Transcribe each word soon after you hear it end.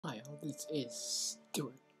Hi all, this is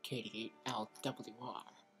Stuart K8LWR,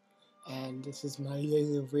 and this is my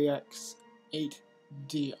Yaesu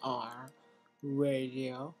VX-8DR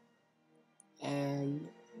radio, and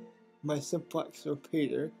my Simplex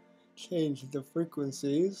repeater changed the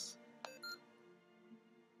frequencies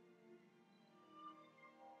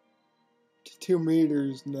to 2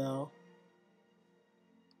 meters now,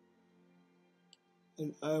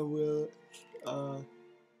 and I will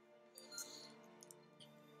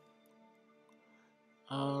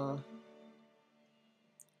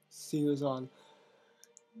see who's on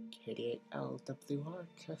K8LWR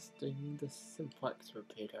testing the Simplex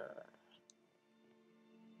repeater.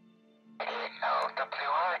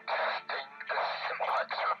 K8LWR testing the Simplex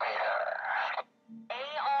repeater.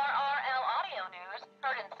 ARRL audio news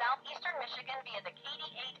heard in southeastern Michigan via the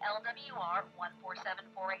K8LWR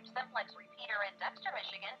 14748 Simplex repeater in Dexter,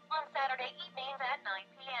 Michigan on Saturday evenings at 9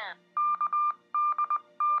 p.m.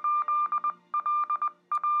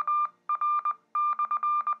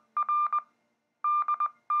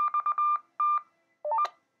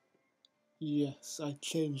 Yes, I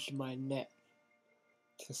changed my net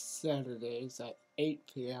to Saturdays at 8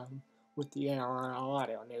 p.m. with the ARRL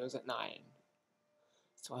audio news at 9.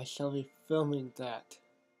 So I shall be filming that,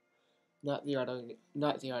 not the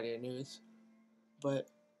audio news, but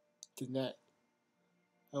the net.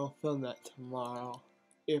 I will film that tomorrow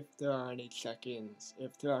if there are any check-ins.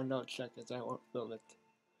 If there are no check-ins, I won't film it.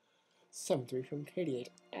 73 from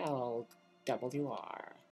K8LWR.